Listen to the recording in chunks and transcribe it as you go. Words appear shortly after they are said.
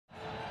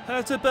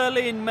Hertha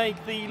Berlin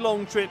make the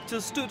long trip to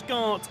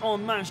Stuttgart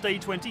on Matchday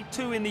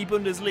 22 in the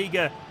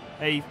Bundesliga,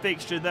 a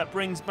fixture that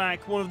brings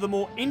back one of the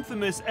more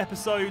infamous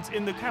episodes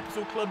in the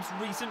capital club's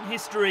recent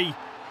history.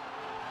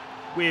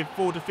 With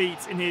 4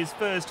 defeats in his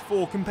first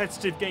 4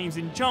 competitive games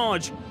in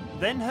charge,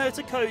 then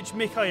Hertha coach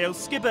Michael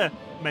Skibbe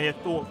may have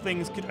thought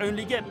things could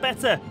only get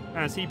better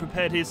as he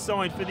prepared his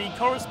side for the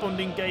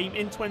corresponding game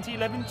in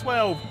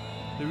 2011-12.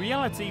 The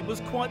reality was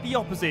quite the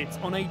opposite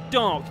on a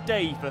dark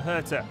day for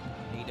Hertha.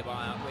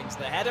 Niederbayern wins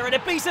the header and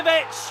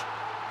Ibisevic!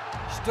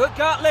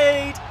 Stuttgart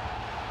lead!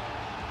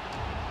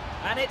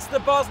 And it's the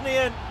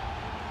Bosnian,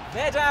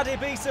 Vedad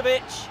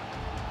Ibisevic.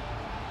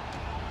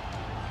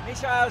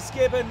 Michael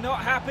Skibbe not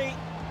happy,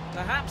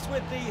 perhaps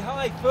with the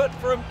high foot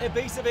from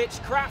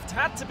Ibisevic. Kraft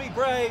had to be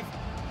brave,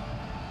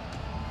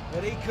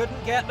 but he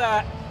couldn't get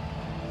that.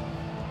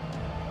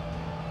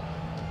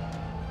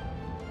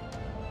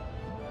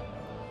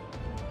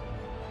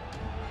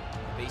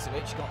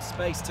 Ibisevic got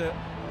space to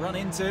run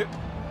into.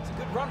 It's a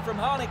good run from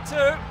Harnik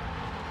too.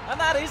 And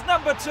that is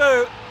number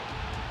 2.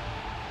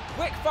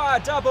 Quick fire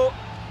double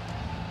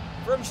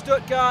from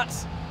Stuttgart.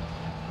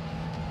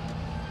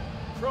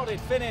 Prodded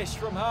finish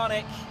from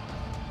Harnik.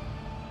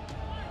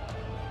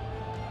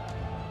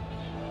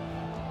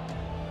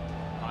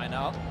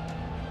 Einar.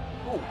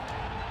 Ooh.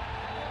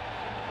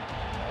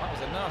 That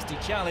was a nasty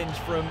challenge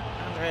from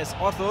Andres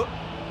Otto.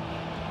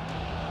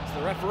 Is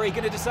the referee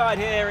going to decide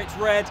here? It's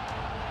red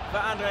for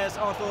Andres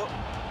Otto.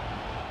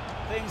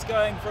 Things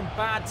going from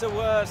bad to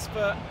worse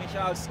for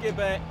Michael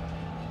Skibbe.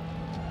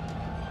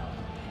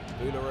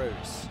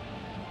 Belarus.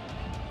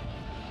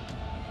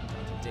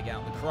 To dig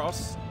out the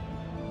cross.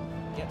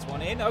 Gets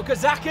one in.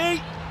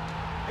 Okazaki!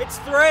 It's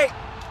 3.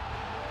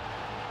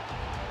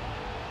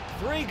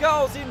 3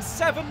 goals in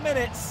 7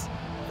 minutes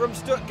from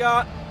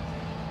Stuttgart.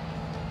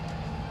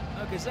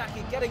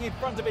 Okazaki getting in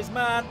front of his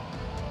man.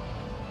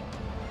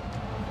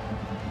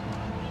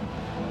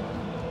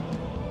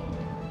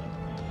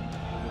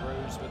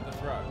 Belarus with the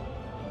throw.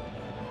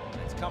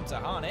 It's come to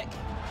Harnik.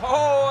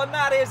 Oh, and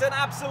that is an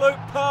absolute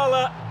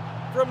perler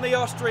from the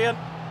Austrian.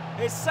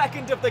 His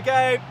second of the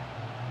game.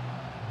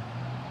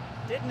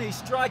 Didn't he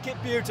strike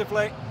it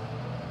beautifully?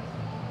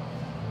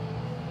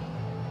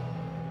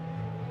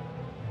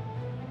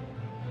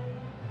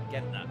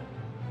 Gentner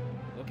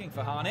looking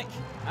for Harnik,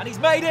 and he's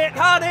made it!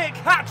 Harnik,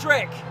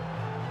 hat-trick!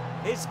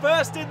 His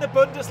first in the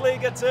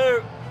Bundesliga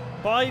too.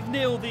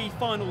 5-0 the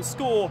final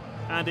score,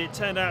 and it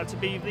turned out to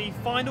be the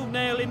final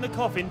nail in the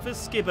coffin for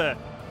Skibbe,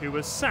 who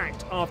was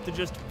sacked after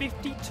just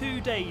 52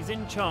 days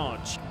in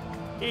charge.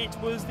 It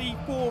was the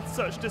 4th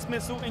such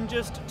dismissal in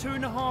just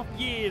 2.5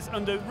 years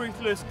under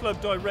ruthless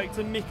club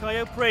director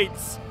Michael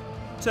Preetz.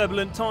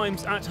 Turbulent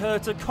times at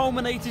Hertha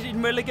culminated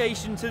in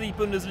relegation to the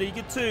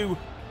Bundesliga too,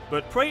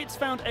 but Preetz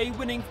found a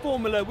winning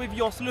formula with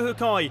Jos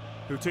Luhukay,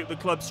 who took the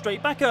club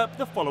straight back up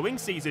the following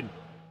season.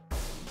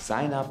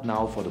 Sign up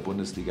now for the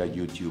Bundesliga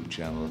YouTube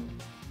channel.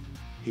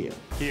 Here.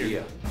 Here.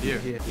 Here. Here.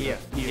 Here. Here.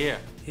 Here.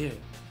 Here.